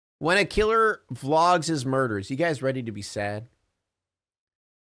When a killer vlogs his murders, you guys ready to be sad?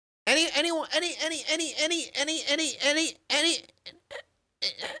 Anyone?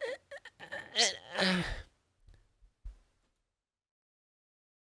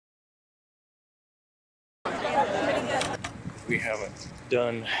 We haven't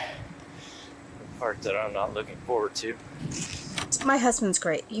done the part that I'm not looking forward to. My husband's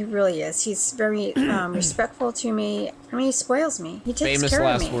great. He really is. He's very respectful to me. I mean, he spoils me. He takes care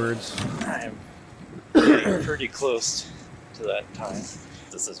of me. Famous last words. I'm getting pretty close to that time.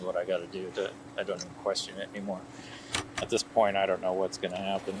 This is what I got to do. I don't even question it anymore. At this point, I don't know what's going to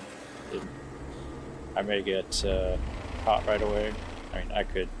happen. I may get caught right away. I mean, I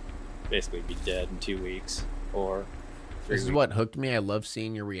could basically be dead in 2 weeks or 3 This is what hooked me. I love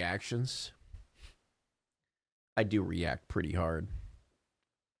seeing your reactions. I do react pretty hard.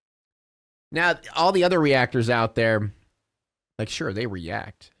 Now, all the other reactors out there, like, sure, they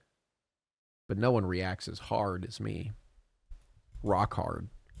react. But no one reacts as hard as me. Rock hard.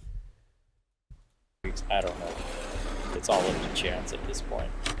 I don't know. It's all up to chance at this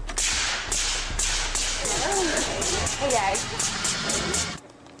point. Hey guys.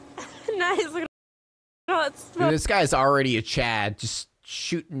 Nice. Dude, this guy's already a Chad, just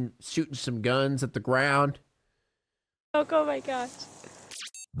shooting some guns at the ground. Oh my gosh.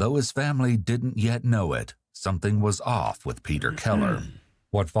 Though his family didn't yet know it, something was off with Peter Keller.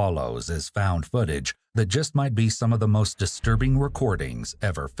 What follows is found footage that just might be some of the most disturbing recordings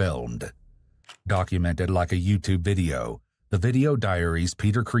ever filmed. Documented like a YouTube video, the video diaries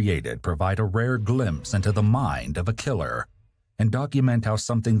Peter created provide a rare glimpse into the mind of a killer and document how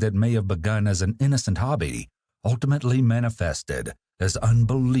something that may have begun as an innocent hobby ultimately manifested as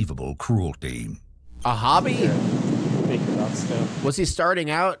unbelievable cruelty. A hobby? Was he starting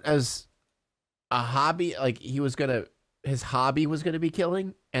out as a hobby? Like his hobby was gonna be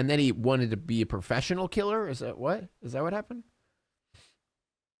killing, and then he wanted to be a professional killer? Is that what happened?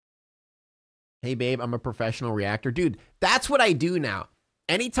 Hey babe, I'm a professional reactor. Dude, that's what I do now.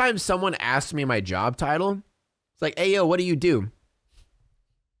 Anytime someone asks me my job title, it's like, hey yo, what do you do?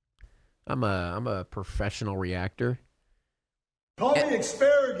 I'm a professional reactor. Call me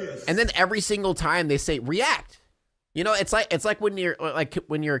asparagus. And then every single time they say react. You know, it's like when you're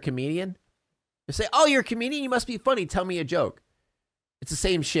a comedian. They say, "Oh, you're a comedian. You must be funny. Tell me a joke." It's the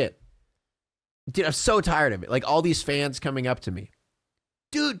same shit. Dude, I'm so tired of it. Like all these fans coming up to me.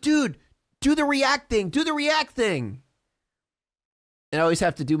 Dude, do the react thing. Do the react thing. And I always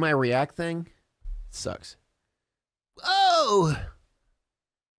have to do my react thing. It sucks. Whoa.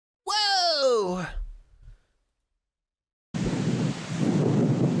 Whoa.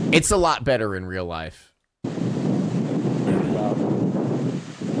 It's a lot better in real life.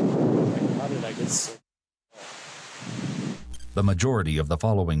 The majority of the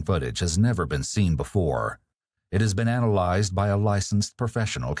following footage has never been seen before. It has been analyzed by a licensed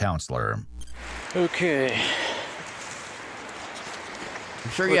professional counselor. Okay.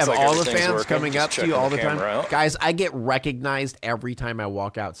 I'm sure you have all the fans coming up to you all the time. Guys, I get recognized every time I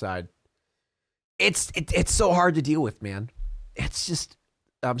walk outside. It's so hard to deal with, man. It's just,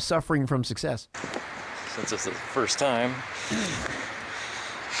 I'm suffering from success. Since it's the first time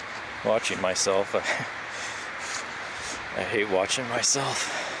watching myself, I hate watching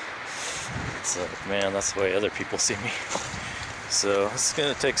myself. It's like, man, that's the way other people see me. So it's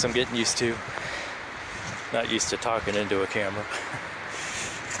gonna take some getting used to. Not used to talking into a camera.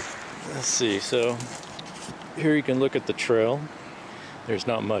 Let's see, so here you can look at the trail. There's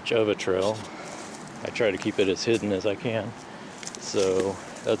not much of a trail. I try to keep it as hidden as I can, so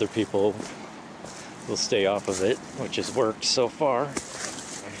other people will stay off of it, which has worked so far.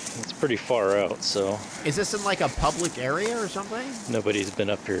 It's pretty far out, so. Is this in like a public area or something? Nobody's been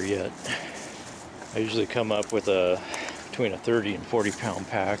up here yet. I usually come up with between a 30 and 40 pound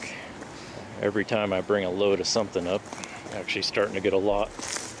pack. Every time I bring a load of something up, I'm actually starting to get a lot.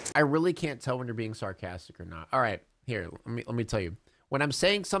 I really can't tell when you're being sarcastic or not. All right, here, let me tell you. When I'm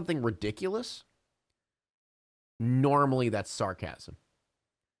saying something ridiculous, normally that's sarcasm.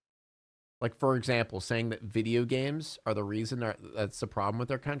 Like, for example, saying that video games are the reason that's the problem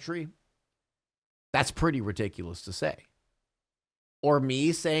with our country. That's pretty ridiculous to say. Or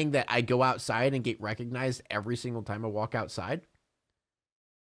me saying that I go outside and get recognized every single time I walk outside.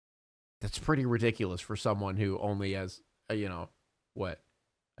 That's pretty ridiculous for someone who only has, you know, what?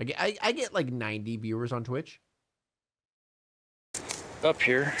 I get like 90 viewers on Twitch. Up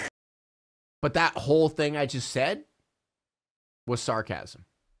here. But that whole thing I just said was sarcasm.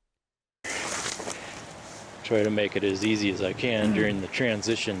 Try to make it as easy as I can during the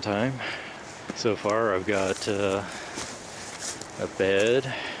transition time. So far I've got a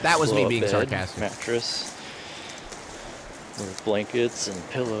bed. That was me blow-up being bed, sarcastic. Mattress with blankets and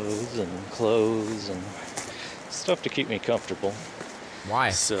pillows and clothes and stuff to keep me comfortable. Why?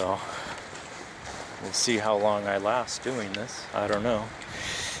 So we'll see how long I last doing this. I don't know.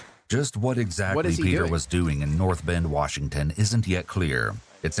 Just what exactly he Peter doing? was doing in North Bend, Washington isn't yet clear.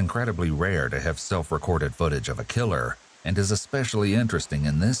 It's incredibly rare to have self-recorded footage of a killer, and is especially interesting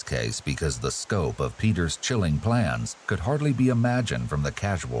in this case because the scope of Peter's chilling plans could hardly be imagined from the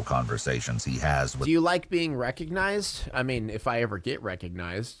casual conversations he has with Do you like being recognized? I mean, if I ever get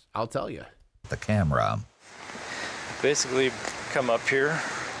recognized, I'll tell you. the camera. Basically, come up here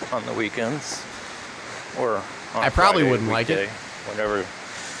on the weekends, or on I probably Friday, wouldn't like it. weekday, whenever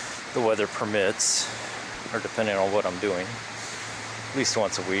the weather permits, or depending on what I'm doing, at least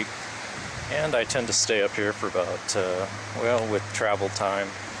once a week. And I tend to stay up here for about, well, with travel time,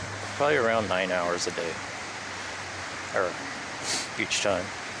 probably around 9 hours a day, or each time,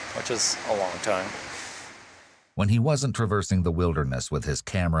 which is a long time. When he wasn't traversing the wilderness with his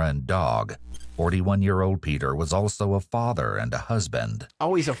camera and dog, 41-year-old Peter was also a father and a husband.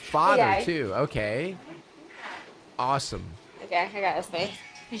 Oh, he's a father, Yeah. too. Okay. Awesome. Okay, I got this face.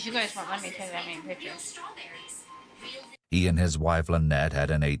 Because you guys won't let me take that many pictures. He and his wife Lynette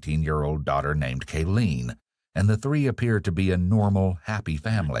had an 18-year-old daughter named Kayleen, and the three appeared to be a normal, happy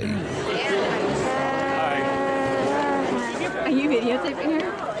family. Are you videotaping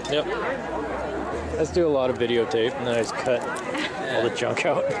her? Yep. I just do a lot of videotape, and then I just cut all the junk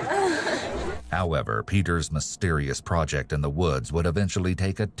out. However, Peter's mysterious project in the woods would eventually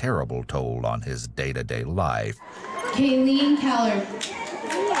take a terrible toll on his day-to-day life. Kayleen Keller.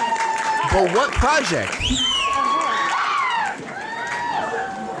 But what project?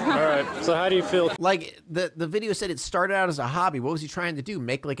 All right, so how do you feel, Like, the video said it started out as a hobby. What was he trying to do?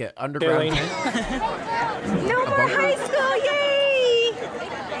 Make, like, an underground Kayleen? tent? No more bunker? high school, yay!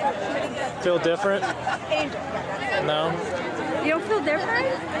 Feel different? No? You don't feel different?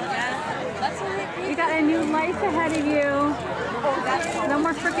 You got a new life ahead of you. No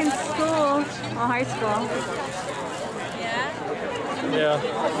more freaking school. Well, high school.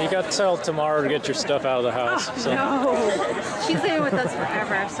 Yeah, you got till tomorrow to get your stuff out of the house. So. No. She's living with us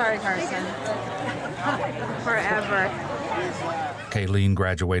forever. Sorry, Carson. Forever. Kayleen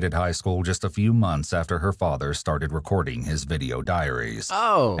graduated high school just a few months after her father started recording his video diaries,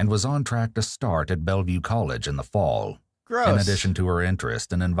 Oh, and was on track to start at Bellevue College in the fall. gross. In addition to her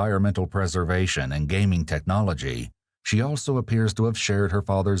interest in environmental preservation and gaming technology, she also appears to have shared her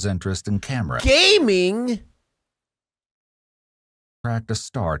father's interest in camera. Gaming? Track to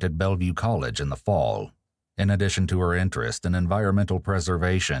start at Bellevue College in the fall. In addition to her interest in environmental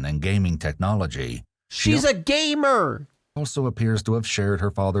preservation and gaming technology, She's a gamer. also appears to have shared her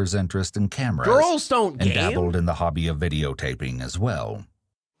father's interest in cameras Girls don't and game. dabbled in the hobby of videotaping as well.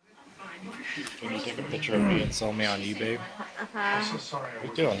 Can you take a picture of me and sell me on eBay? So sorry. What are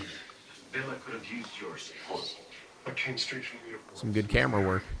you doing? Bill, I could have used your support. I came straight from the airport. Some good camera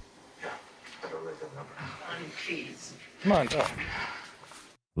work. I don't like that number. Come on, go.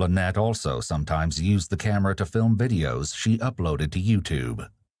 Lynette also sometimes used the camera to film videos she uploaded to YouTube.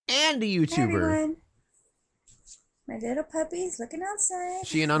 And a Hey, YouTuber. everyone. My little puppy's looking outside.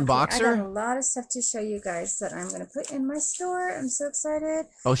 She an Okay, I got a unboxer? lot of stuff to show you guys that I'm going to put in my store. I'm so excited.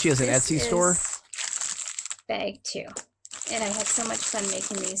 Oh, she has an This Etsy store? is bag 2. And I had so much fun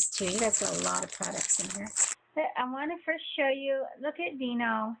making these too. You guys got a lot of products in here. I want to first show you. Look at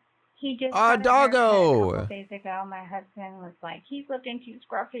Dino. He just Ah, got a haircut doggo. a couple days ago. My husband was like, he's looking too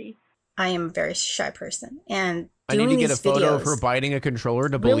scruffy. I am a very shy person, and I need doing to get a these photo of videos her biting a controller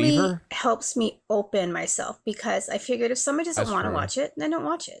to really believe her. helps me open myself, because I figured if somebody doesn't That's want to true. watch it, then don't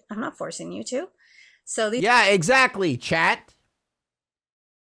watch it. I'm not forcing you to. So these Yeah, exactly, chat.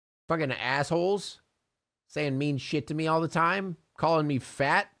 Fucking assholes. Saying mean shit to me all the time. Calling me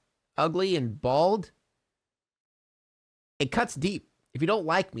fat, ugly, and bald. It cuts deep. If you don't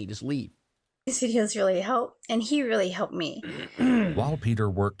like me, just leave. videos really help, and he really helped me. While Peter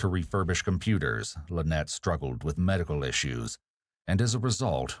worked to refurbish computers, Lynette struggled with medical issues, and as a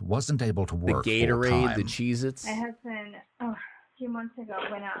result, wasn't able to The work Gatorade, full-time. the Cheez-Its. My husband, a few months ago,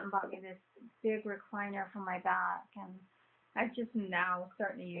 went out and bought me this big recliner for my back, and I just now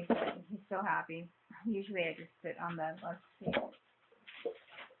starting to use it. And he's so happy. Usually I just sit on the left seat.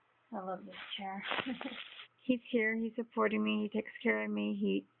 I love this chair. He's here. He's supporting me. He takes care of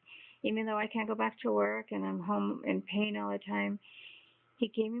me. Even though I can't go back to work and I'm home in pain all the time, he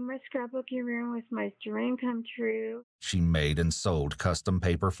gave me my scrapbooking room with my dream come true. She made and sold custom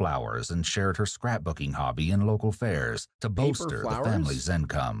paper flowers and shared her scrapbooking hobby in local fairs to bolster the flowers? family's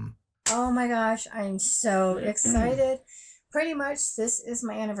income. Oh my gosh, I'm so excited. pretty much this is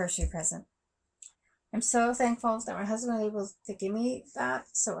my anniversary present. I'm so thankful that my husband was able to give me that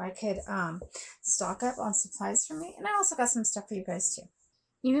so I could stock up on supplies for me. And I also got some stuff for you guys too.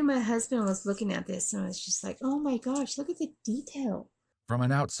 Even my husband was looking at this and was just like, oh my gosh, look at the detail. From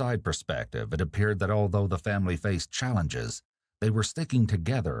an outside perspective, it appeared that although the family faced challenges, they were sticking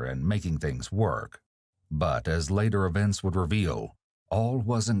together and making things work. But as later events would reveal, all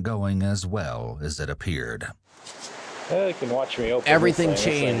wasn't going as well as it appeared. You can watch me open Everything this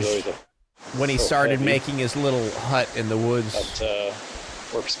thing. This changed thing when he so started heavy. making his little hut in the woods. That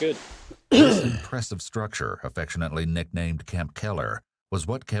works good. This impressive structure, affectionately nicknamed Camp Keller, was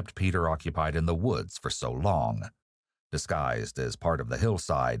what kept Peter occupied in the woods for so long. Disguised as part of the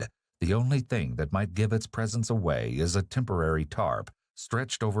hillside, the only thing that might give its presence away is a temporary tarp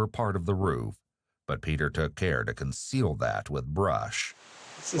stretched over part of the roof, but Peter took care to conceal that with brush.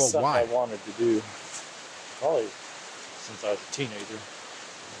 This is something why? I wanted to do probably since I was a teenager.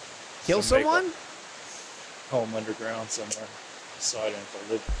 Kill So make someone? a home underground somewhere so I didn't have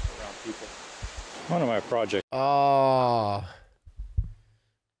to live around people. One of my projects Oh.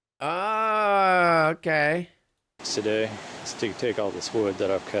 Okay. today is to take all this wood that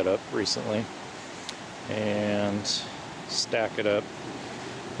I've cut up recently and stack it up,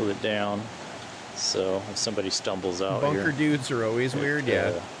 pull it down, so if somebody stumbles out Bunker here, dudes are always weird,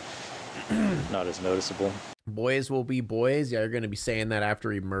 yeah. not as noticeable. Boys will be boys. Yeah, you're going to be saying that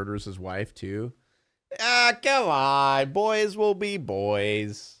after he murders his wife, too. Ah, come on. Boys will be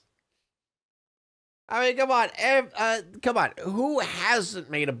boys. I mean, come on. Come on. Who hasn't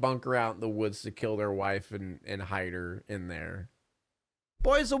made a bunker out in the woods to kill their wife and hide her in there?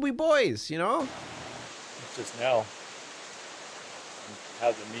 Boys will be boys, you know? It's just now I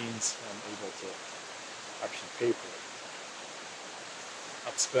have the means, I'm able to actually pay for it.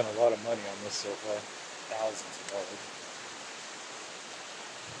 I've spent a lot of money on this so far, thousands of dollars.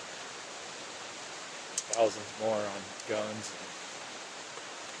 Thousands more on guns and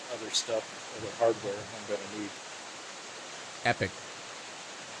other stuff, other hardware I'm going to need. Epic.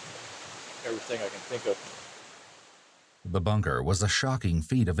 Everything I can think of. The bunker was a shocking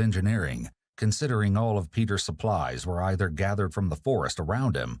feat of engineering, considering all of Peter's supplies were either gathered from the forest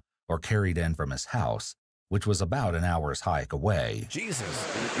around him or carried in from his house, which was about an hour's hike away. Jesus.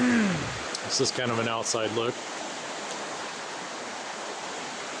 This is kind of an outside look.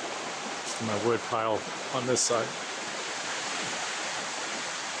 My wood pile on this side.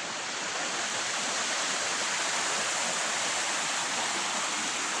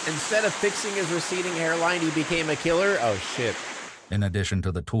 Instead of fixing his receding hairline, he became a killer? Oh, shit. In addition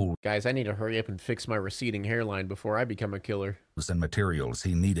to the tools Guys, I need to hurry up and fix my receding hairline before I become a killer. and materials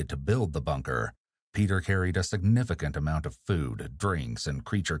he needed to build the bunker, Peter carried a significant amount of food, drinks, and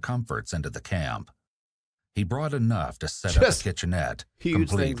creature comforts into the camp. He brought enough to set up a Just kitchenette, huge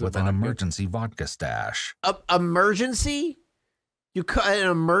complete things of with an vodka. emergency vodka stash. Emergency? You cut an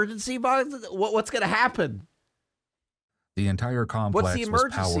emergency? What's going to happen? The entire complex was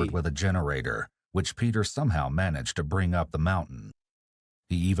emergency? powered with a generator, which Peter somehow managed to bring up the mountain.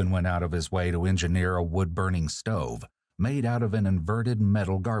 He even went out of his way to engineer a wood-burning stove made out of an inverted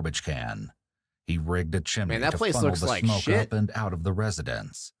metal garbage can. He rigged a chimney Man, that to place funnel looks the like smoke shit. up and out of the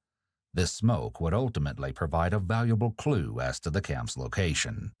residence. This smoke would ultimately provide a valuable clue as to the camp's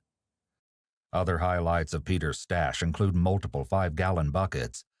location. Other highlights of Peter's stash include multiple 5-gallon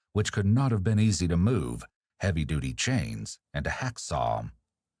buckets, which could not have been easy to move, heavy-duty chains, and a hacksaw.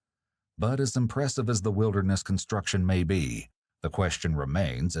 But as impressive as the wilderness construction may be, the question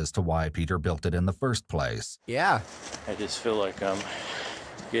remains as to why Peter built it in the first place. Yeah. I just feel like I'm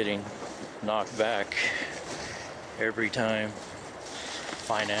getting knocked back every time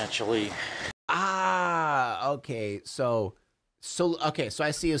financially. Okay. So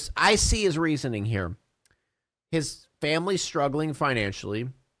I see his reasoning here. His family's struggling financially,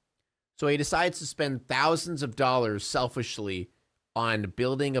 so he decides to spend thousands of dollars selfishly on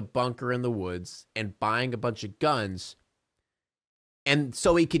building a bunker in the woods and buying a bunch of guns, and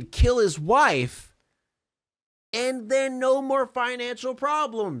so he could kill his wife, and then no more financial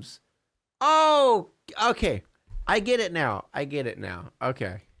problems. Oh, okay. I get it now.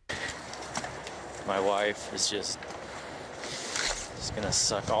 Okay. My wife is just gonna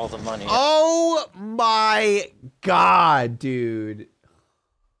suck all the money. Oh my God, dude.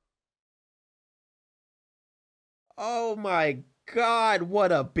 Oh my God,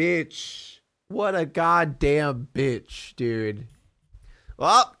 what a bitch. What a goddamn bitch, dude.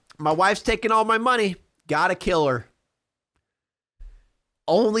 Well, my wife's taking all my money. Gotta kill her.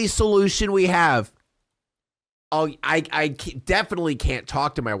 Only solution we have. Oh, I definitely can't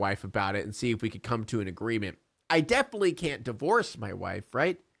talk to my wife about it and see if we could come to an agreement. I definitely can't divorce my wife,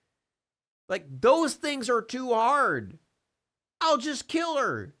 right? Like, those things are too hard. I'll just kill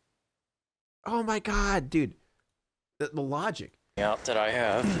her. Oh my God, dude. The logic. Out that I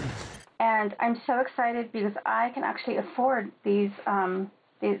have. And I'm so excited because I can actually afford these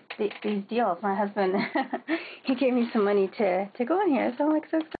deals. My husband, he gave me some money to go in here, so I'm like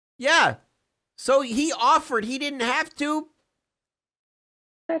so Yeah. So he offered. He didn't have to.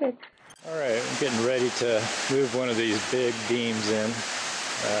 excited. All right, I'm getting ready to move one of these big beams in.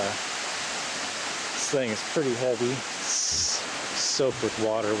 This thing is pretty heavy. It's soaked with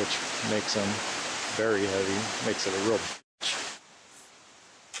water, which makes them very heavy. Makes it a real bitch.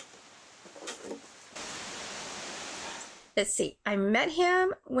 Let's see. I met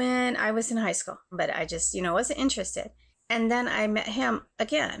him when I was in high school, but I just, wasn't interested. And then I met him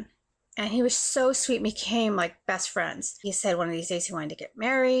again, and he was so sweet. We became like best friends. He said one of these days he wanted to get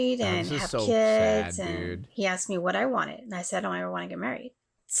married and this is have so kids. sad, and dude. he asked me what I wanted, and I said, I don't ever want to get married.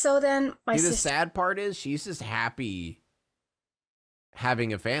 So then my See, the sister. sad part is she's just happy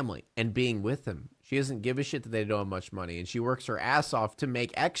having a family and being with him. She doesn't give a shit that they don't have much money, and she works her ass off to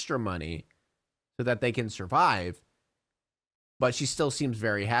make extra money so that they can survive. But she still seems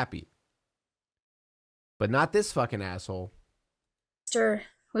very happy. But not this fucking asshole.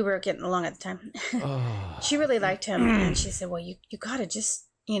 We were getting along at the time. Oh. She really liked him, and she said, well, you gotta just,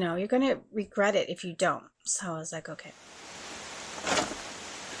 you're gonna regret it if you don't. So I was like, okay.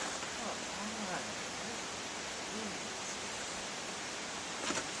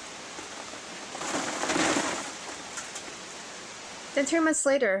 Then 3 months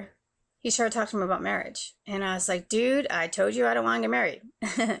later, he started talking to me about marriage. And I was like, dude, I told you I don't want to get married.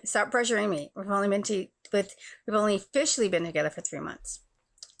 Stop pressuring me. We've only officially been together for 3 months.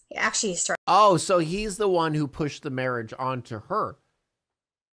 He actually started. Oh, so he's the one who pushed the marriage onto her.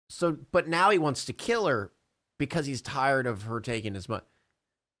 So, but now he wants to kill her because he's tired of her taking his money.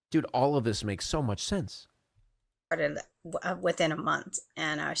 Dude, all of this makes so much sense. Started within a month.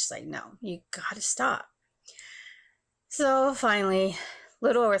 And I was just like, no, you got to stop. So finally, a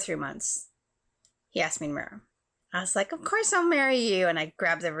little over 3 months, he asked me to marry him. I was like, of course I'll marry you. And I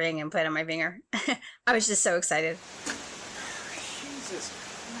grabbed the ring and put it on my finger. I was just so excited. Jesus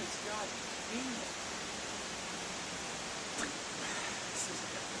Christ, God damn it.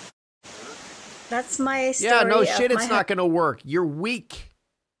 That's my story. Yeah, no of shit, my it's not going to work. You're weak.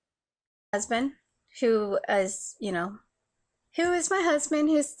 husband, who is, who is my husband,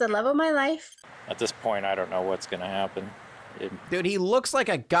 who's the love of my life. At this point, I don't know what's going to happen. Dude, he looks like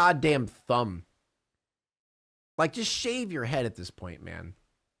a goddamn thumb. Like, just shave your head at this point, man.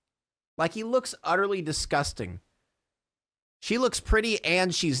 Like, he looks utterly disgusting. She looks pretty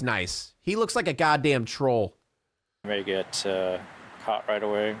and she's nice. He looks like a goddamn troll. May get caught right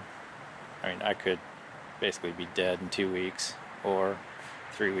away. I mean, I could basically be dead in 2 weeks or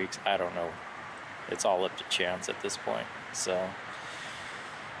 3 weeks. I don't know. It's all up to chance at this point. So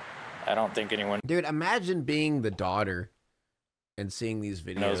I don't think anyone Dude, imagine being the daughter and seeing these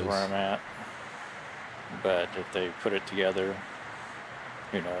videos. knows where I'm at. But if they put it together,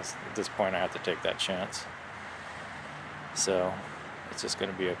 who knows? At this point, I have to take that chance. So it's just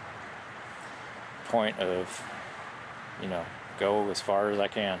going to be a point of, go as far as I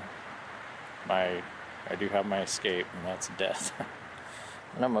can. I do have my escape, and that's death.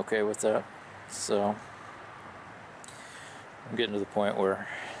 And I'm okay with that. So I'm getting to the point where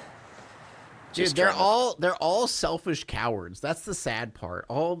Dude, they're all selfish cowards. That's the sad part.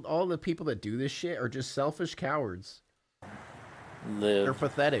 All the people that do this shit are just selfish cowards. They're live,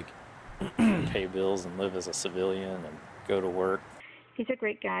 pathetic. pay bills, and live as a civilian and go to work. He's a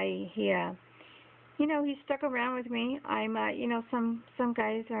great guy. He he stuck around with me. I'm some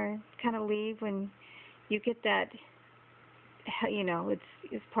guys are kind of leave when you get that,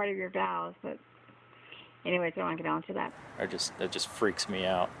 it's part of your vows. But anyways, I don't want to get on to that. It just freaks me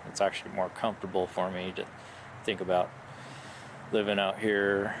out. It's actually more comfortable for me to think about living out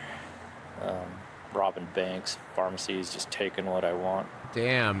here, robbing banks, pharmacies, just taking what I want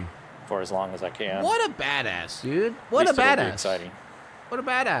Damn. for as long as I can. What a badass, dude. What a At least it'll be badass. exciting. What a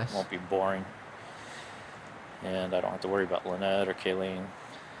badass. It won't be boring. And I don't have to worry about Lynette or Kayleen.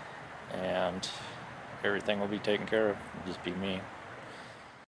 And everything will be taken care of. It'll just be me.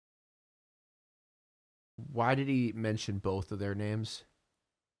 Why did he mention both of their names?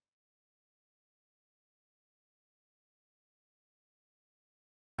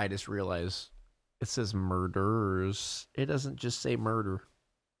 I just realized it says murderers. It doesn't just say murder.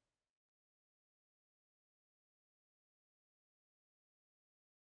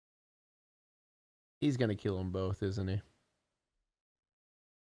 He's gonna kill them both, isn't he?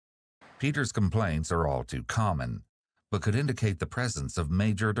 Peter's complaints are all too common, but could indicate the presence of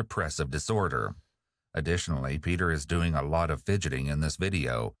major depressive disorder. Additionally, Peter is doing a lot of fidgeting in this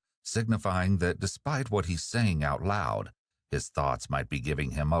video, signifying that despite what he's saying out loud, his thoughts might be giving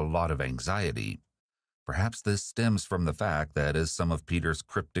him a lot of anxiety. Perhaps this stems from the fact that, as some of Peter's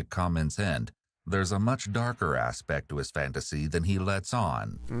cryptic comments hint, there's a much darker aspect to his fantasy than he lets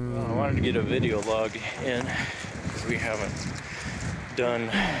on. Well, I wanted to get a video log in because we haven't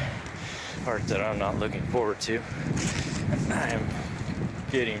done part that I'm not looking forward to. I'm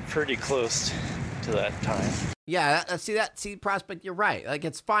getting pretty close to that time. Yeah, see, Prospect, you're right. Like,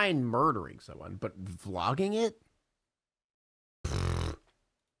 it's fine murdering someone, but vlogging it? I'm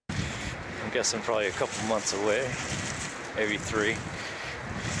guessing probably a couple months away, maybe 3.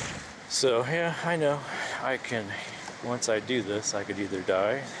 So yeah, I know I can, once I do this, I could either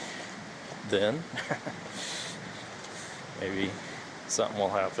die then, maybe something will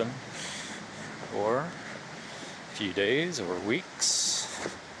happen, or a few days or weeks,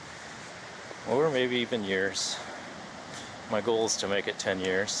 or maybe even years. My goal is to make it 10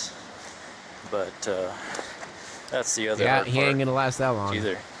 years, but that's the other hard he ain't gonna last that long.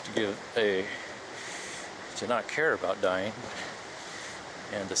 Either to not care about dying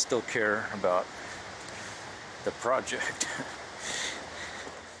and to still care about the project.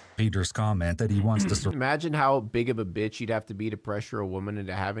 Peter's comment that he wants to imagine how big of a bitch you'd have to be to pressure a woman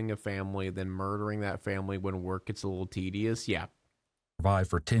into having a family, then murdering that family when work gets a little tedious. Yeah. Survive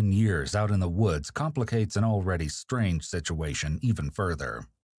for 10 years out in the woods complicates an already strange situation even further.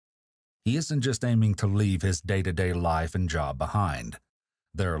 He isn't just aiming to leave his day-to-day life and job behind.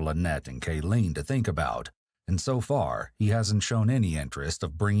 There are Lynette and Kayleen to think about, and so far, he hasn't shown any interest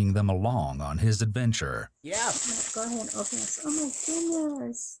of bringing them along on his adventure. Yeah. Go ahead and open this. Oh my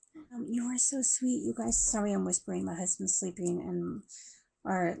goodness. You are so sweet, you guys. Sorry I'm whispering. My husband's sleeping and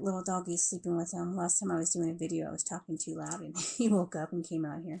our little doggy's sleeping with him. Last time I was doing a video, I was talking too loud and he woke up and came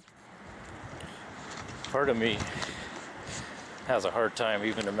out here. Part of me has a hard time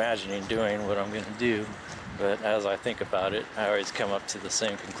even imagining doing what I'm going to do, but as I think about it, I always come up to the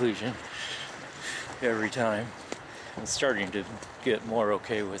same conclusion every time. I'm starting to get more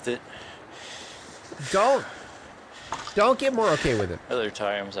okay with it. Don't get more okay with it. Other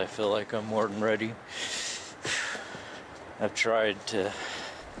times I feel like I'm more than ready. I've tried to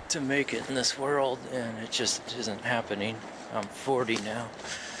make it in this world and it just isn't happening. I'm 40 now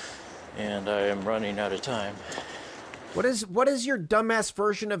and I am running out of time. What is your dumbass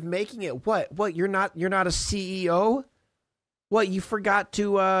version of making it? What you're not a CEO? What, you forgot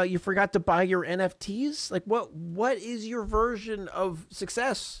to buy your NFTs? Like what is your version of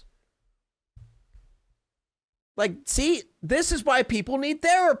success? Like, see, this is why people need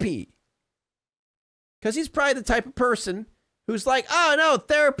therapy. Because he's probably the type of person who's like, oh no,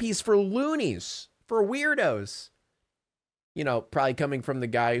 therapy's for loonies, for weirdos. You know, probably coming from the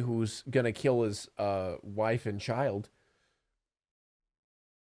guy who's gonna kill his wife and child.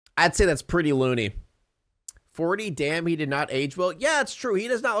 I'd say that's pretty loony. 40, damn, he did not age well. Yeah, it's true. He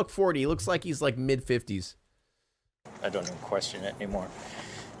does not look 40. He looks like he's like mid-50s. I don't even question it anymore.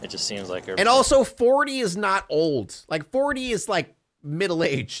 It just seems like And also, 40 is not old. Like, 40 is like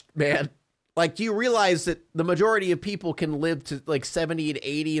middle-aged, man. Like, do you realize that the majority of people can live to like 70 and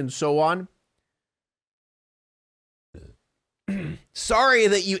 80 and so on? Sorry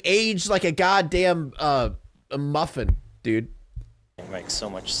that you aged like a goddamn a muffin, dude. It makes so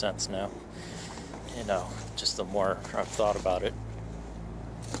much sense now. You know, just the more I've thought about it,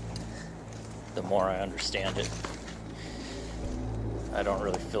 the more I understand it. I don't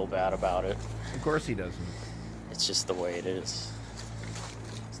really feel bad about it. Of course he doesn't. It's just the way it is.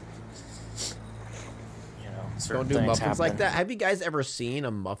 You know, don't do muffins like that. Have you guys ever seen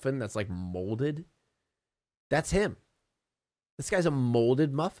a muffin that's like molded? That's him. This guy's a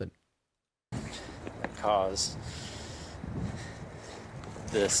molded muffin. That cause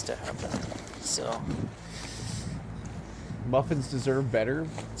this to happen. So muffins deserve better.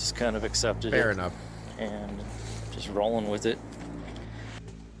 Just kind of accepted it. Fair enough. And just rolling with it.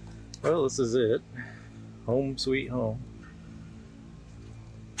 Well, this is it. Home sweet home.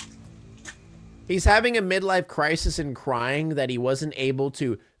 He's having a midlife crisis and crying that he wasn't able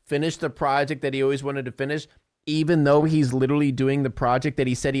to finish the project that he always wanted to finish, even though he's literally doing the project that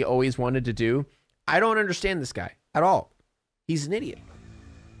he said he always wanted to do. I don't understand this guy at all. He's an idiot.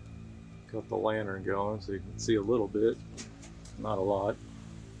 Got the lantern going so you can see a little bit, not a lot.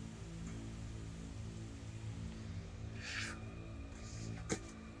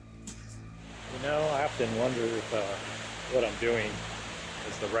 You know, I often wonder if what I'm doing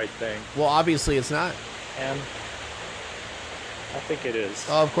is the right thing. Well, obviously it's not. And I think it is.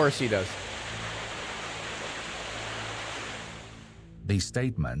 Oh, of course he does. These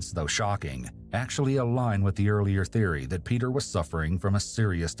statements, though shocking, actually align with the earlier theory that Peter was suffering from a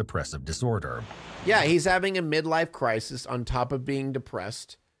serious depressive disorder. Yeah, he's having a midlife crisis on top of being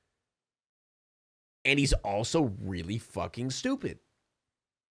depressed. And he's also really fucking stupid.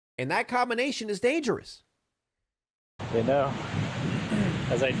 And that combination is dangerous. You know,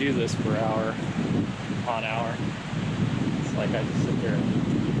 as I do this for hour on hour, it's like I just sit there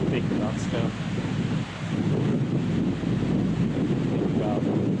and think about stuff. Think about,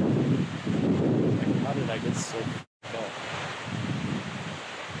 like, how did I get so f***ed up?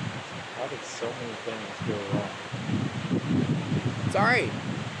 How did so many things go wrong? Sorry.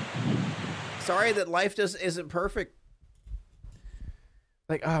 Sorry that life isn't perfect.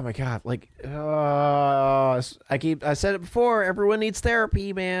 Like, oh my God, like, I said it before, everyone needs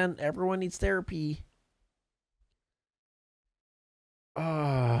therapy, man. Everyone needs therapy.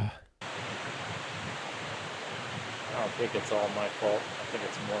 I don't think it's all my fault. I think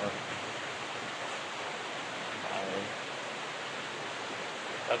it's more my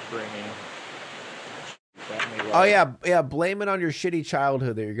upbringing. Oh yeah, blame it on your shitty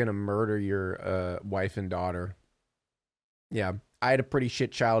childhood that you're gonna murder your wife and daughter. Yeah, I had a pretty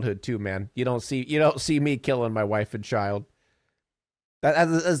shit childhood too, man. You don't see me killing my wife and child.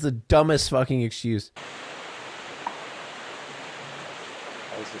 That's the dumbest fucking excuse.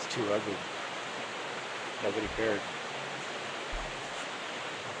 I was just too ugly. Nobody cared.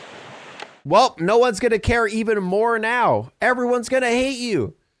 Well, no one's gonna care even more now. Everyone's gonna hate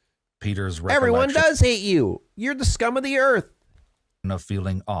you. Peter's Everyone does hate you. You're the scum of the earth. Of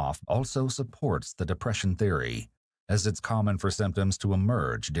feeling off also supports the depression theory, as it's common for symptoms to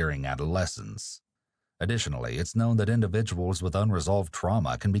emerge during adolescence. Additionally, it's known that individuals with unresolved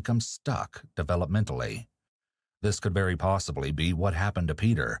trauma can become stuck developmentally. This could very possibly be what happened to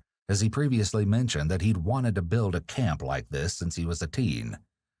Peter, as he previously mentioned that he'd wanted to build a camp like this since he was a teen.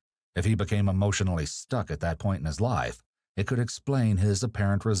 If he became emotionally stuck at that point in his life, it could explain his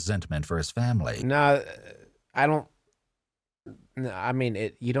apparent resentment for his family. No, I don't. I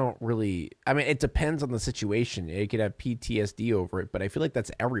mean, you don't really. I mean, it depends on the situation. You could have PTSD over it, but I feel like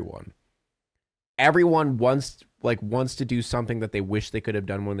that's everyone. Everyone wants to do something that they wish they could have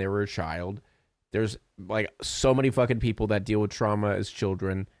done when they were a child. There's like so many fucking people that deal with trauma as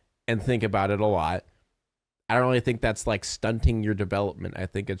children and think about it a lot. I don't really think that's like stunting your development. I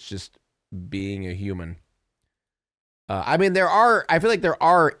think it's just being a human. I mean, I feel like there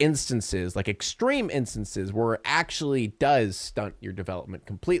are instances, like extreme instances, where it actually does stunt your development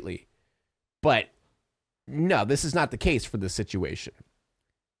completely. But no, this is not the case for this situation.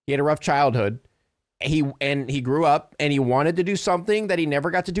 He had a rough childhood. He grew up and he wanted to do something that he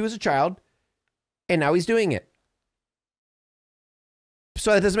never got to do as a child. And now he's doing it.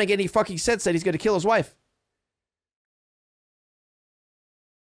 So that doesn't make any fucking sense that he's going to kill his wife.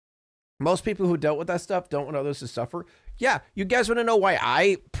 Most people who dealt with that stuff don't want others to suffer. Yeah, you guys want to know why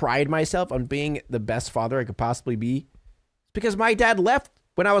I pride myself on being the best father I could possibly be? It's because my dad left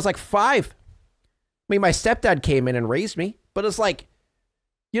when I was like 5. I mean, my stepdad came in and raised me, but it's like,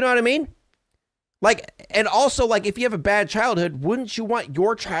 you know what I mean? Like, and also, like, if you have a bad childhood, wouldn't you want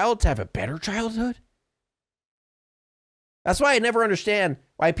your child to have a better childhood? That's why I never understand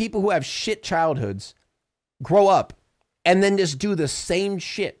why people who have shit childhoods grow up and then just do the same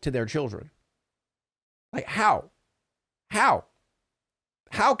shit to their children. Like, how? How?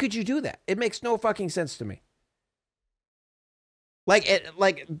 How could you do that? It makes no fucking sense to me. Like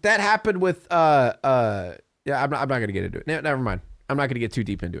that happened with yeah, I'm not gonna get into it. Never mind. I'm not gonna get too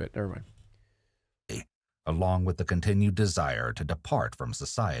deep into it. Never mind. Along with the continued desire to depart from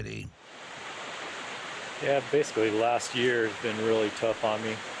society. Yeah, basically last year has been really tough on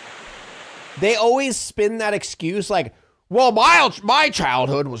me. They always spin that excuse like, well, my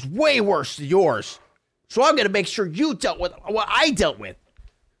childhood was way worse than yours. So I'm going to make sure you dealt with what I dealt with.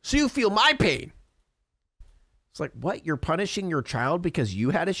 So you feel my pain. It's like, what? You're punishing your child because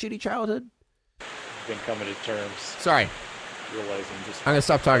you had a shitty childhood? I've been coming to terms. Sorry. Realizing just... I'm going to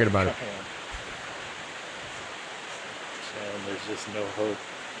stop talking about it. And there's just no hope.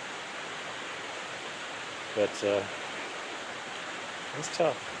 But it's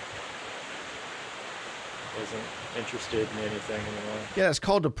tough. Wasn't interested in anything anymore. Yeah, it's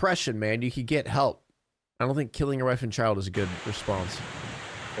called depression, man. You could get help. I don't think killing your wife and child is a good response.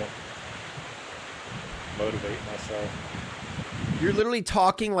 Okay. Motivate myself. You're literally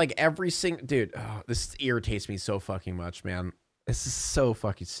talking like every single... Dude, oh, this irritates me so fucking much, man. This is so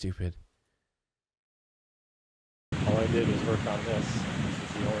fucking stupid. All I did was work on this. This is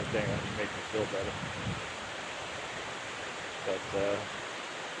the only thing that can make me feel better. But I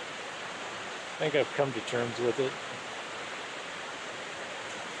think I've come to terms with it.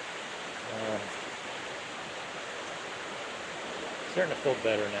 Starting to feel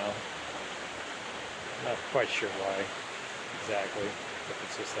better now. Not quite sure why exactly. If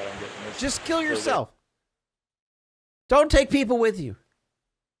it's just that I'm getting this. Just kill yourself. Don't take people with you.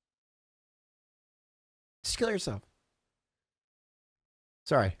 Just kill yourself.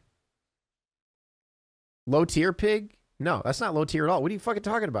 Sorry. Low tier pig? No, that's not low tier at all. What are you fucking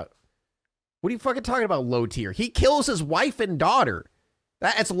talking about? What are you fucking talking about low tier? He kills his wife and daughter.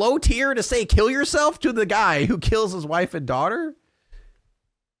 That's low tier to say kill yourself to the guy who kills his wife and daughter?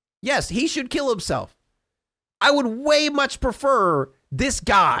 Yes, he should kill himself. I would way much prefer this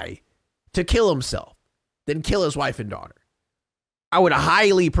guy to kill himself than kill his wife and daughter. I would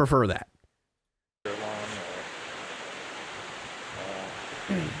highly prefer that.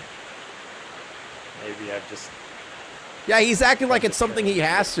 Maybe I've just... Yeah, he's acting like it's something he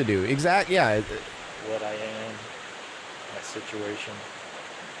has to do. Exactly, yeah. What I am, my situation,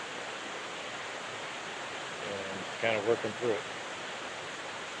 and kind of working through it.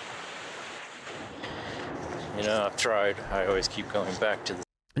 You know, I've tried. I always keep going back to the...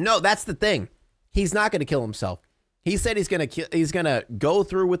 No, that's the thing. He's not going to kill himself. He said he's going to go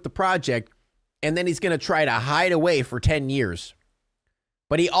through with the project, and then he's going to try to hide away for 10 years.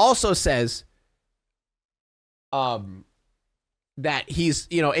 But he also says that he's,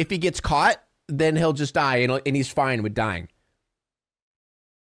 you know, if he gets caught, then he'll just die, and he's fine with dying.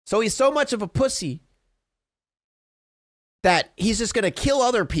 So he's so much of a pussy that he's just going to kill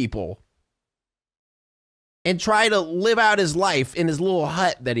other people and try to live out his life in his little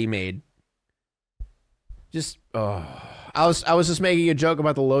hut that he made. Just, I was just making a joke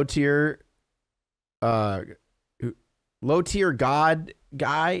about the low tier god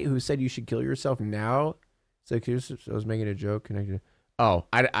guy who said you should kill yourself now. So I was making a joke connected. Oh,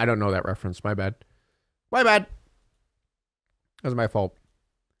 I don't know that reference. My bad. My bad. That was my fault.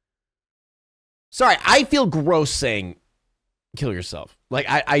 Sorry, I feel gross saying kill yourself. Like,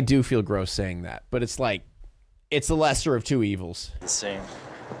 I do feel gross saying that, but it's like, it's the lesser of two evils. The same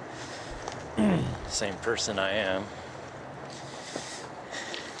person I am.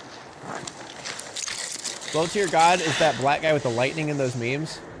 Low tier god is that black guy with the lightning in those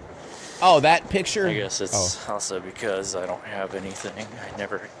memes? Oh, that picture? I guess it's also because I don't have anything. I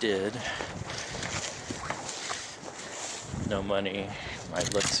never did. No money. My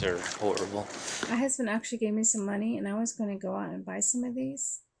looks are horrible. My husband actually gave me some money, and I was going to go out and buy some of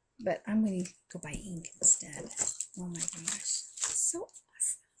these, but I'm going to go buy ink instead. Oh my gosh. So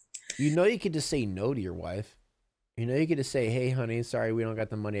awesome. You know you could just say no to your wife. You know you could just say, hey, honey, sorry, we don't got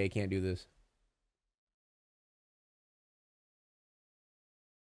the money. I can't do this.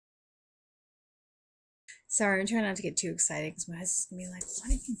 Sorry, I'm trying not to get too excited because my husband's going to be like, what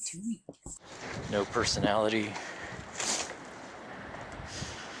are you doing? No personality.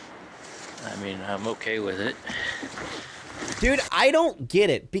 I mean, I'm okay with it. Dude, I don't get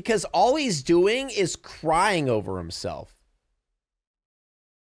it because all he's doing is crying over himself.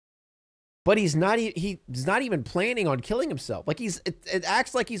 But he's not even planning on killing himself. Like it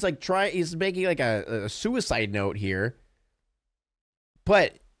acts like he's like he's making like a suicide note here.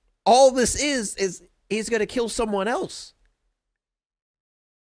 But all this is he's going to kill someone else.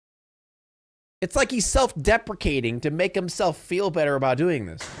 It's like he's self-deprecating to make himself feel better about doing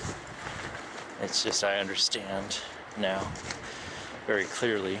this. It's just I understand now very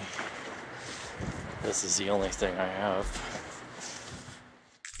clearly. This is the only thing I have.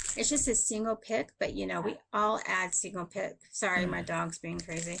 It's just a single pick, but you know, we all add single pick. Sorry, my dog's being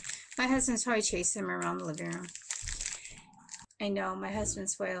crazy. My husband's probably chasing him around the living room. I know, my husband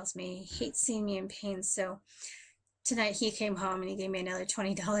spoils me. He hates seeing me in pain, so tonight he came home and he gave me another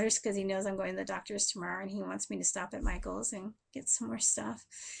 $20 because he knows I'm going to the doctor's tomorrow and he wants me to stop at Michael's and get some more stuff.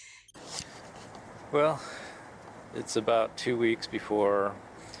 Well, it's about 2 weeks before.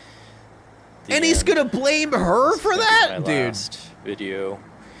 And he's gonna blame her for that, dude. Last video.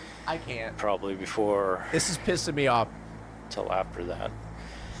 I can't. Probably before. This is pissing me off. Till after that.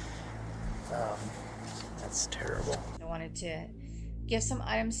 That's terrible. I wanted to give some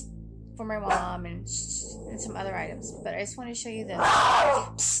items for my mom and some other items, but I just want to show you the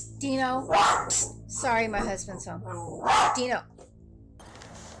Psst, Dino. Sorry, my husband's home. Dino.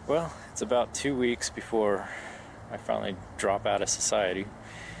 Well, it's about 2 weeks before I finally drop out of society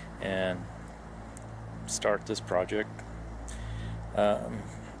and start this project.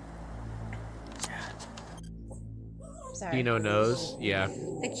 Sorry. Dino knows, yeah.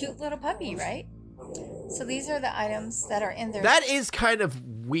 The cute little puppy, right? So these are the items that are in there. That is kind of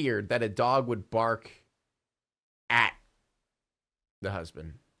weird that a dog would bark at The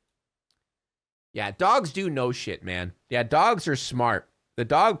husband. Yeah, dogs do know shit, man. Yeah, dogs are smart. The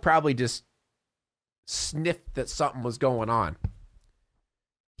dog probably just sniffed that something was going on.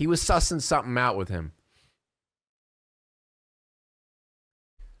 He was sussing something out with him.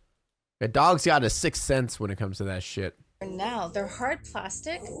 The dog's got a sixth sense when it comes to that shit. Now they're hard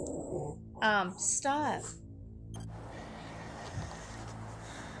plastic. Stop.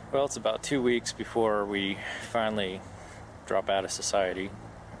 Well, it's about 2 weeks before we finally drop out of society,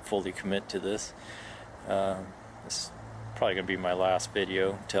 fully commit to this. This is probably going to be my last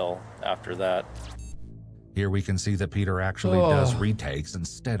video till after that. Here we can see that Peter actually does retakes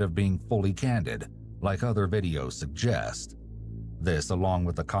instead of being fully candid, like other videos suggest. This, along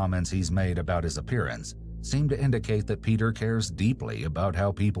with the comments he's made about his appearance, seem to indicate that Peter cares deeply about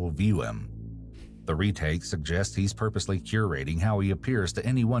how people view him. The retake suggests he's purposely curating how he appears to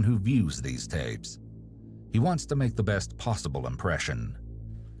anyone who views these tapes. He wants to make the best possible impression.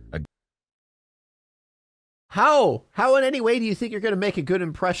 How in any way do you think you're going to make a good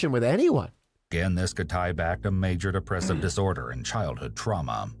impression with anyone? Again, this could tie back to major depressive disorder and childhood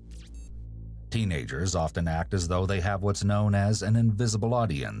trauma. Teenagers often act as though they have what's known as an invisible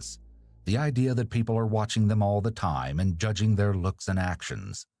audience, the idea that people are watching them all the time and judging their looks and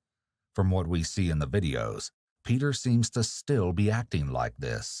actions. From what we see in the videos, Peter seems to still be acting like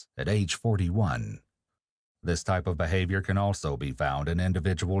this at age 41. This type of behavior can also be found in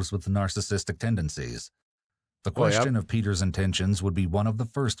individuals with narcissistic tendencies. The question of Peter's intentions would be one of the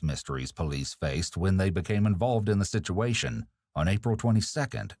first mysteries police faced when they became involved in the situation on April 22,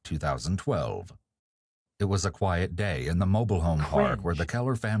 2012. It was a quiet day in the mobile home park where the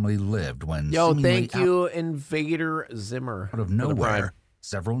Keller family lived when thank you, Invader Zimmer. Out of nowhere,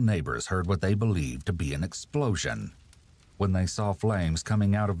 several neighbors heard what they believed to be an explosion. When they saw flames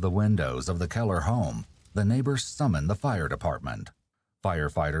coming out of the windows of the Keller home, the neighbors summoned the fire department.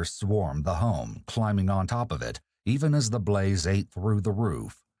 Firefighters swarmed the home, climbing on top of it, even as the blaze ate through the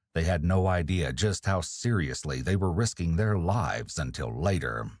roof. They had no idea just how seriously they were risking their lives until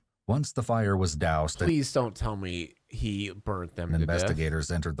later. Once the fire was doused, please don't tell me he burnt them to death. Investigators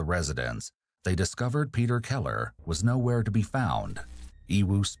entered the residence. They discovered Peter Keller was nowhere to be found.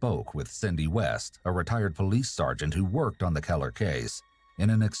 Iwu spoke with Cindy West, a retired police sergeant who worked on the Keller case, in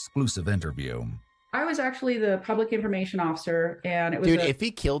an exclusive interview. I was actually the public information officer, and it was if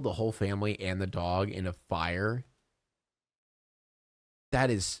he killed the whole family and the dog in a fire, that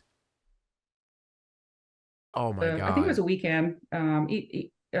is, oh my God. I think it was a weekend,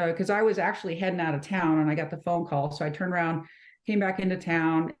 because I was actually heading out of town, and I got the phone call, so I turned around, came back into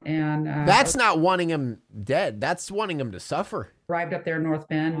town, and that's not wanting him dead. That's wanting him to suffer. Arrived up there in North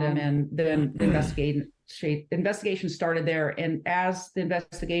Bend, and then the investigation started there. And as the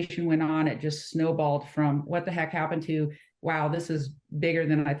investigation went on, it just snowballed from what the heck happened to, wow, this is bigger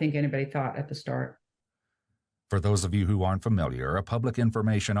than I think anybody thought at the start. For those of you who aren't familiar, a public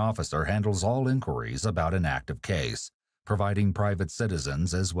information officer handles all inquiries about an active case, providing private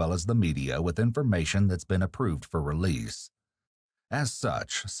citizens as well as the media with information that's been approved for release. As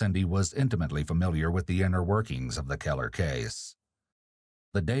such, Cindy was intimately familiar with the inner workings of the Keller case.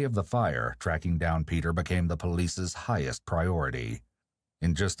 The day of the fire, tracking down Peter became the police's highest priority.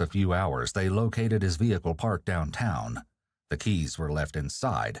 In just a few hours, they located his vehicle parked downtown. The keys were left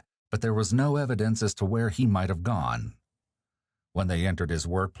inside, but there was no evidence as to where he might have gone. When they entered his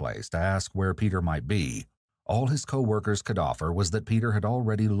workplace to ask where Peter might be, all his co-workers could offer was that Peter had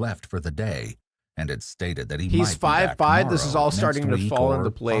already left for the day and had stated that he's 5'5". This is all starting to fall into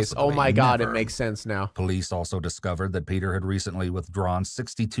place. Oh my God, it makes sense now. Police also discovered that Peter had recently withdrawn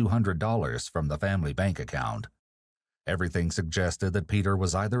 $6,200 from the family bank account. Everything suggested that Peter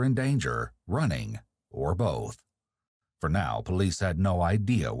was either in danger, running, or both. For now, police had no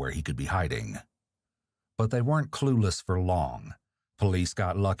idea where he could be hiding. But they weren't clueless for long. Police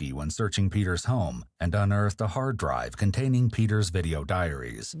got lucky when searching Peter's home and unearthed a hard drive containing Peter's video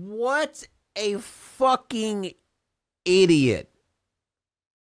diaries. What a fucking idiot.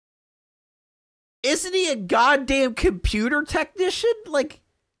 Isn't he a goddamn computer technician? Like,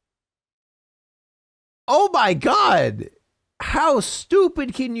 oh my God. How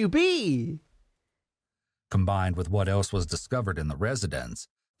stupid can you be? Combined with what else was discovered in the residence,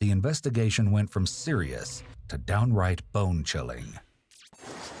 the investigation went from serious to downright bone-chilling.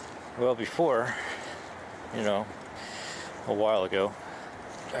 Well, before, a while ago,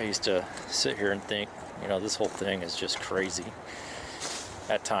 I used to sit here and think, this whole thing is just crazy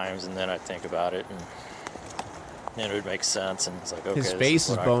at times, and then I'd think about it, and it would make sense, and it's like, okay, his face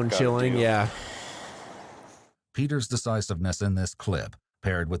is bone-chilling, yeah. Peter's decisiveness in this clip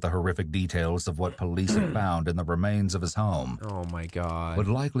paired with the horrific details of what police had found in the remains of his home, Oh my God. would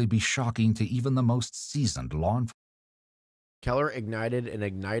likely be shocking to even the most seasoned law Keller ignited an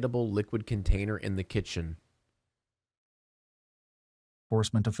ignitable liquid container in the kitchen.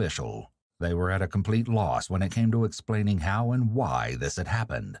 enforcement official. They were at a complete loss when it came to explaining how and why this had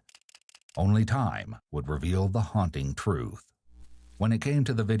happened. Only time would reveal the haunting truth. When it came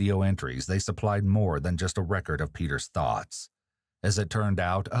to the video entries, they supplied more than just a record of Peter's thoughts. As it turned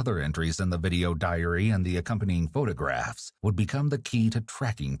out, other entries in the video diary and the accompanying photographs would become the key to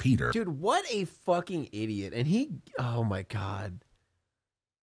tracking Peter. Dude, what a fucking idiot. And he, oh my God.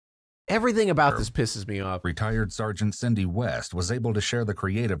 Everything about this pisses me off. Retired Sergeant Cindy West was able to share the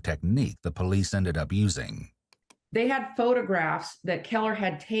creative technique the police ended up using. They had photographs that Keller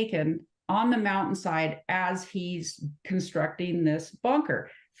had taken on the mountainside as he's constructing this bunker,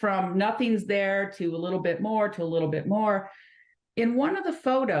 from nothing's there to a little bit more to a little bit more. In one of the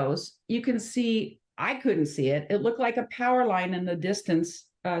photos, you can see, I couldn't see it. It looked like a power line in the distance.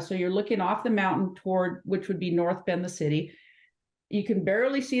 So you're looking off the mountain toward, which would be North Bend, the city. You can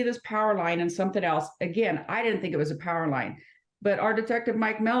barely see this power line and something else. Again, I didn't think it was a power line, but our detective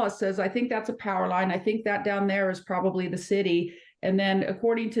Mike Mellis says, I think that's a power line. I think that down there is probably the city. And then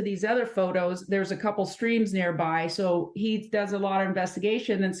according to these other photos, there's a couple streams nearby. So he does a lot of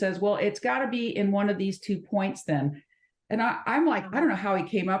investigation and says, well, it's got to be in one of these 2 points then. And I'm like, I don't know how he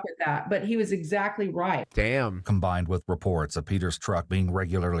came up with that, but he was exactly right. Damn. Combined with reports of Peter's truck being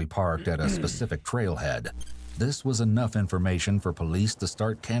regularly parked at a specific trailhead, this was enough information for police to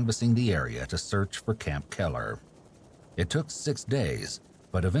start canvassing the area to search for Camp Keller. It took 6 days,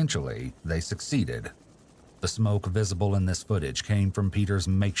 but eventually they succeeded. The smoke visible in this footage came from Peter's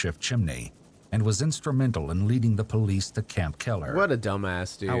makeshift chimney and was instrumental in leading the police to Camp Keller. What a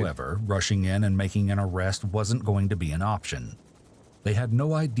dumbass, dude. However, rushing in and making an arrest wasn't going to be an option. They had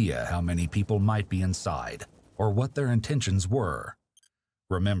no idea how many people might be inside or what their intentions were.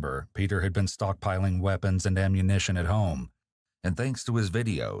 Remember, Peter had been stockpiling weapons and ammunition at home, and thanks to his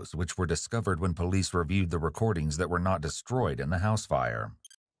videos, which were discovered when police reviewed the recordings that were not destroyed in the house fire,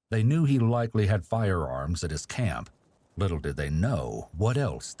 they knew he likely had firearms at his camp. Little did they know what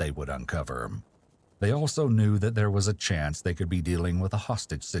else they would uncover. They also knew that there was a chance they could be dealing with a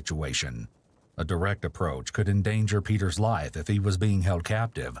hostage situation. A direct approach could endanger Peter's life if he was being held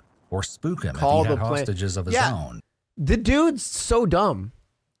captive, or spook him if he had hostages of his own. The dude's so dumb.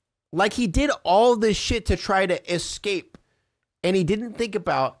 Like, he did all this shit to try to escape, and he didn't think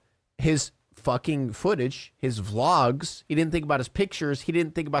about his fucking footage, his vlogs. He didn't think about his pictures. He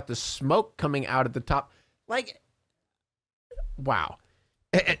didn't think about the smoke coming out at the top. Like, wow.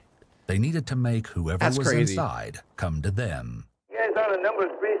 They needed to make whoever was crazy. inside come to them. You guys on the number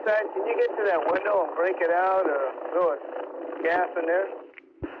 3 side, can you get to that window and break it out or throw a gas in there?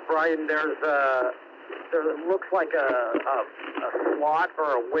 Brian, there looks like a slot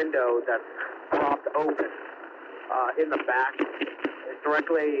or a window that's propped open in the back,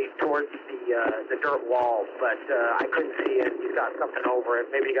 directly towards the dirt wall, but I couldn't see it. He's got something over it.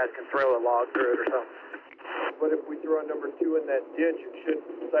 Maybe you guys can throw a log through it or something. But if we throw number 2 in that ditch, it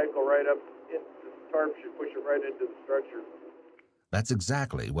should cycle right up into the tarp, should push it right into the structure. That's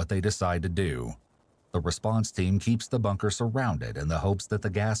exactly what they decide to do. The response team keeps the bunker surrounded in the hopes that the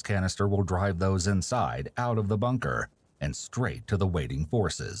gas canister will drive those inside out of the bunker and straight to the waiting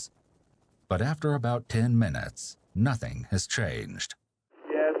forces. But after about 10 minutes, nothing has changed.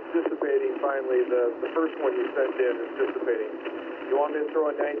 Yeah, it's dissipating finally. The first one you sent in is dissipating. You want me to throw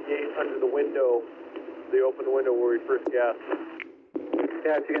a 98 under the window, the open window where we first gassed?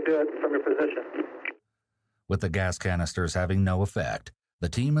 Yeah, if you can do it from your position. With the gas canisters having no effect, the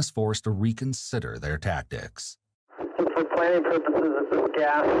team is forced to reconsider their tactics. So for planning purposes, if this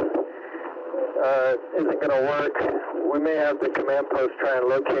gas isn't going to work, we may have the command post try and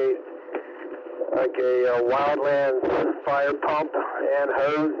locate like a wildlands fire pump and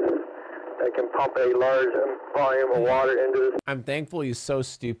hose that can pump a large volume of water into this. I'm thankful he's so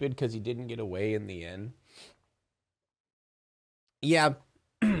stupid because he didn't get away in the end. Yeah,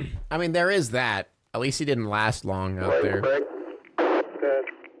 I mean, there is that. At least he didn't last long out there.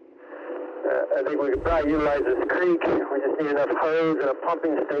 I think we could probably utilize this creek. We just need enough hose and a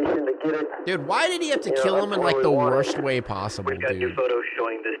pumping station to get it. Dude, why did he have to kill him in like the worst way possible, We've got dude? new photos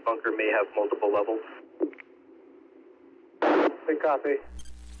showing this bunker may have multiple levels. Good copy.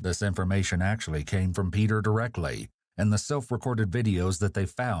 This information actually came from Peter directly and the self-recorded videos that they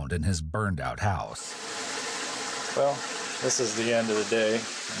found in his burned-out house. Well, this is the end of the day.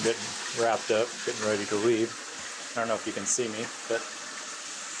 I'm getting wrapped up, getting ready to leave. I don't know if you can see me, but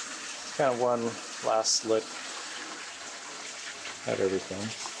kind of one last look Had everything.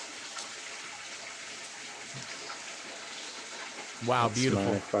 Wow, That's beautiful.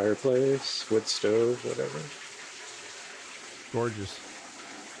 my fireplace, wood stove, whatever. Gorgeous.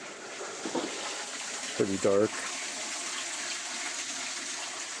 Pretty dark.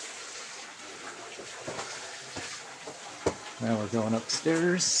 Now we're going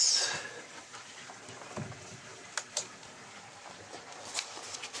upstairs.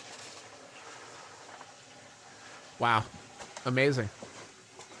 Wow. Amazing.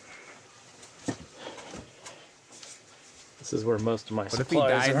 This is where most of my What if he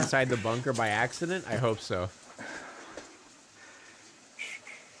supplies died are. inside the bunker by accident? I hope so.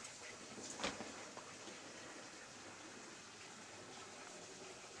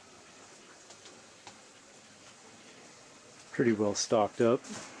 Pretty well stocked up.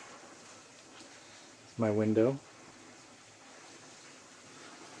 My window.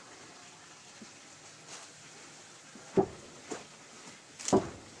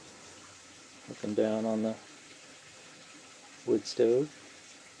 Looking down on the wood stove.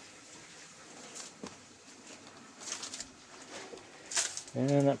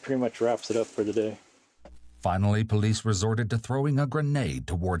 And that pretty much wraps it up for the day. Finally, police resorted to throwing a grenade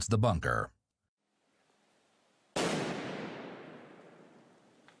towards the bunker.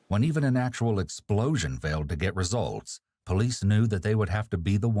 When even an actual explosion failed to get results, police knew that they would have to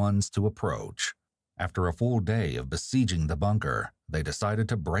be the ones to approach. After a full day of besieging the bunker, they decided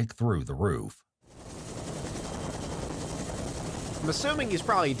to break through the roof. I'm assuming he's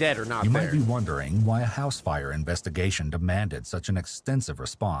probably dead or not You there. might be wondering why a house fire investigation demanded such an extensive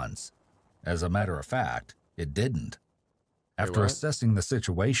response. As a matter of fact, it didn't. After what? assessing the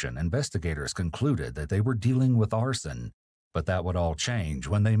situation, investigators concluded that they were dealing with arson, but that would all change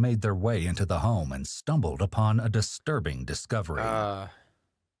when they made their way into the home and stumbled upon a disturbing discovery.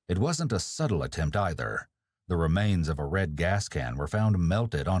 It wasn't a subtle attempt either. The remains of a red gas can were found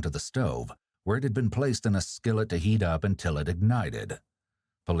melted onto the stove, where it had been placed in a skillet to heat up until it ignited.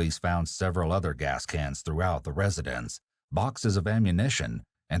 Police found several other gas cans throughout the residence, boxes of ammunition,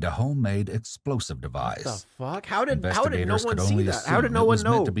 and a homemade explosive device. What the fuck? How did no Investigators one could see only that? How did assume no it one was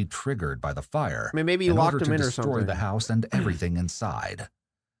meant know? to be triggered by the fire. I mean, maybe he in locked order him to in or destroy something. the house and everything inside.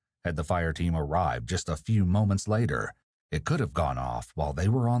 Had the fire team arrived just a few moments later, it could have gone off while they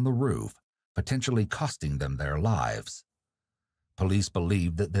were on the roof, potentially costing them their lives. Police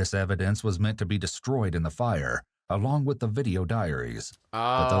believed that this evidence was meant to be destroyed in the fire, along with the video diaries.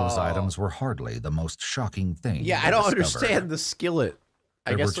 But those items were hardly the most shocking thing. Yeah, they I don't discovered. understand the skillet.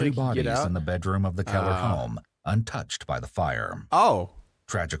 I There were guess so he two could get bodies out? in the bedroom of the Keller home, untouched by the fire. Oh.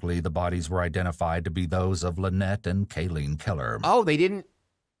 Tragically, the bodies were identified to be those of Lynette and Kayleen Keller. Oh, they didn't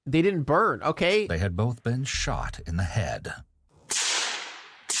burn. Okay. They had both been shot in the head.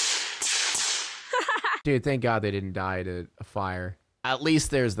 Dude, thank God they didn't die to a fire. At least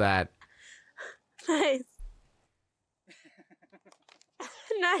there's that. Nice.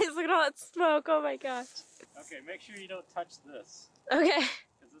 Nice. Look at all that smoke. Oh my gosh. Okay, make sure you don't touch this. Okay.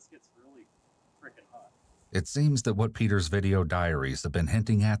 Because this gets really freaking hot. It seems that what Peter's video diaries have been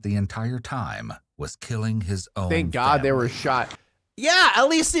hinting at the entire time was killing his own Thank God they were shot. Yeah, at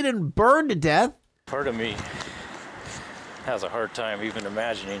least they didn't burn to death. Part of me has a hard time even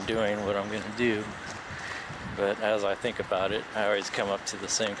imagining doing what I'm going to do. But as I think about it, I always come up to the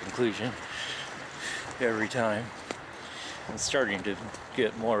same conclusion every time. I'm starting to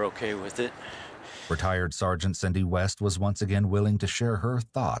get more okay with it. Retired Sergeant Cindy West was once again willing to share her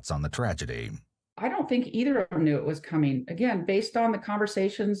thoughts on the tragedy. I don't think either of them knew it was coming. Again, based on the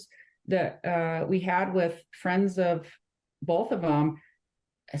conversations that we had with friends of both of them,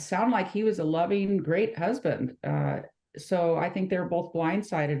 it sounded like he was a loving, great husband. So I think they're both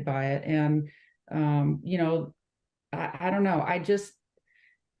blindsided by it. And, you know, I don't know.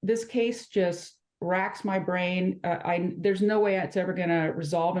 This case just racks my brain. There's no way it's ever going to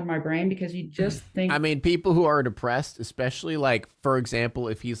resolve in my brain because you just think. I mean, people who are depressed, especially like, for example,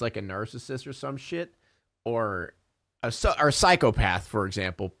 if he's like a narcissist or some shit, or a psychopath, for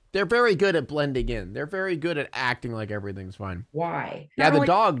example, they're very good at blending in. They're very good at acting like everything's fine. Why? Yeah, the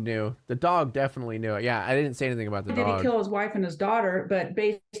dog knew. The dog definitely knew. Yeah, I didn't say anything about the Did dog. he kill his wife and his daughter? But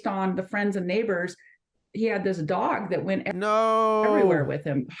based on the friends and neighbors, he had this dog that went everywhere with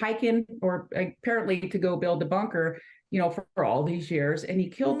him, hiking or apparently to go build a bunker, you know, for all these years. And he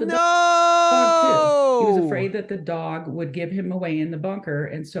killed the dog too. He was afraid that the dog would give him away in the bunker.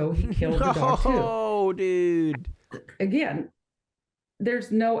 And so he killed the dog too. Oh, dude. Again,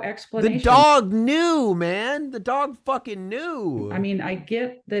 there's no explanation. The dog knew, man. The dog fucking knew. I mean, I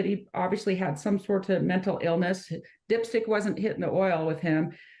get that he obviously had some sort of mental illness. Dipstick wasn't hitting the oil with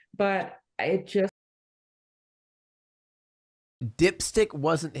him, but it just Dipstick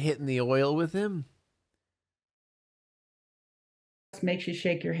wasn't hitting the oil with him. Makes you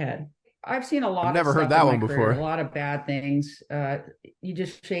shake your head. I've seen a lot. I've never of heard stuff that in my one career, before. a lot of bad things. You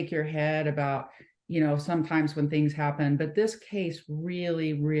just shake your head about, sometimes when things happen. But this case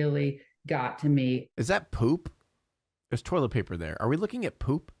really, really got to me. Is that poop? There's toilet paper there. Are we looking at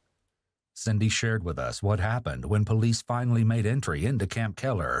poop? Cindy shared with us what happened when police finally made entry into Camp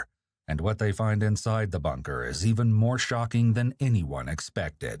Keller. And what they find inside the bunker is even more shocking than anyone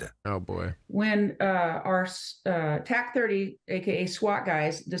expected. Oh, boy. When our TAC 30, a.k.a. SWAT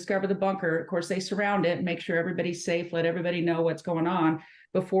guys, discover the bunker, of course, they surround it and make sure everybody's safe, let everybody know what's going on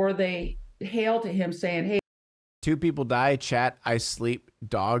before they hail to him saying, hey. 2 people die, chat, I sleep.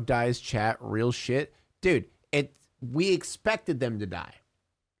 Dog dies, chat, real shit. Dude, we expected them to die.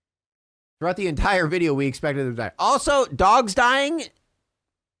 Throughout the entire video, we expected them to die. Also, dogs dying,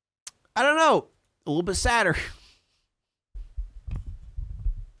 I don't know, a little bit sadder.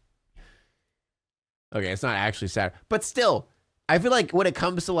 Okay, it's not actually sad, but still, I feel like when it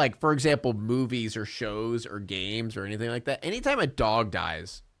comes to, like, for example, movies or shows or games or anything like that, anytime a dog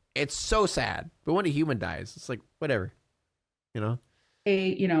dies, it's so sad. But when a human dies, it's like, whatever,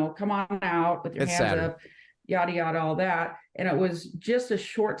 Hey, come on out with your hands up, yada, yada, all that. And it was just a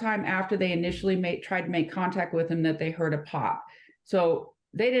short time after they initially tried to make contact with him that they heard a pop. So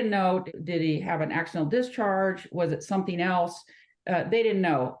they didn't know, did he have an accidental discharge? Was it something else? They didn't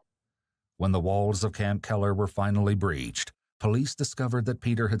know. When the walls of Camp Keller were finally breached, police discovered that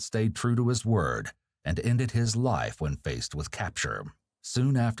Peter had stayed true to his word and ended his life when faced with capture.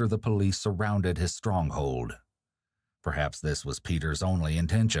 Soon after, the police surrounded his stronghold. Perhaps this was Peter's only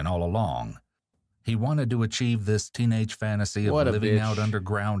intention all along. He wanted to achieve this teenage fantasy of living out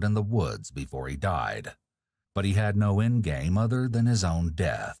underground in the woods before he died. But he had no end game other than his own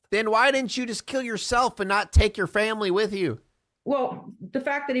death. Then why didn't you just kill yourself and not take your family with you? Well, the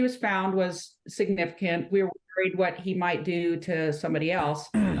fact that he was found was significant. We were worried what he might do to somebody else.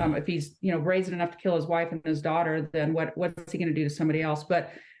 If he's, brazen enough to kill his wife and his daughter, then what's he going to do to somebody else?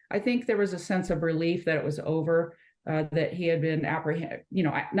 But I think there was a sense of relief that it was over, that he had been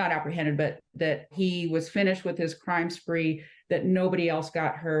not apprehended, but that he was finished with his crime spree, that nobody else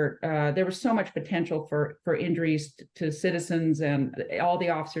got hurt. There was so much potential for injuries to citizens and all the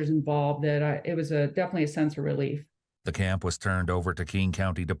officers involved that it was definitely a sense of relief. The camp was turned over to King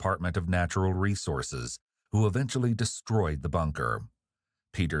County Department of Natural Resources, who eventually destroyed the bunker.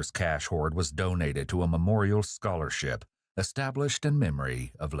 Peter's cash hoard was donated to a memorial scholarship established in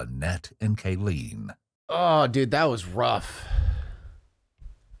memory of Lynette and Kayleen. Oh, dude, that was rough.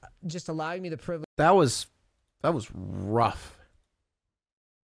 Just allowing me the privilege. That was rough.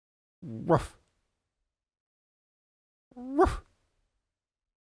 Rough. Rough.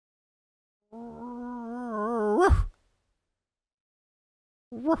 Rough.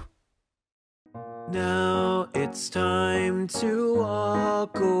 Rough. Now it's time to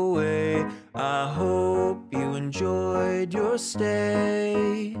walk away. I hope you enjoyed your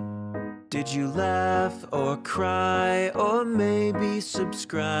stay. Did you laugh or cry or maybe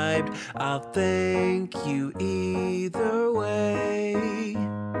subscribed? I'll thank you either way.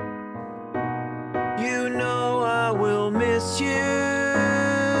 You know I will miss you.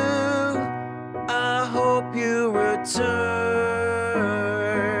 I hope you return.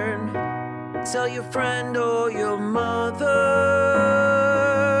 Tell your friend or your mother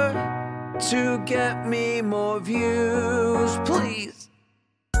to get me more views, please.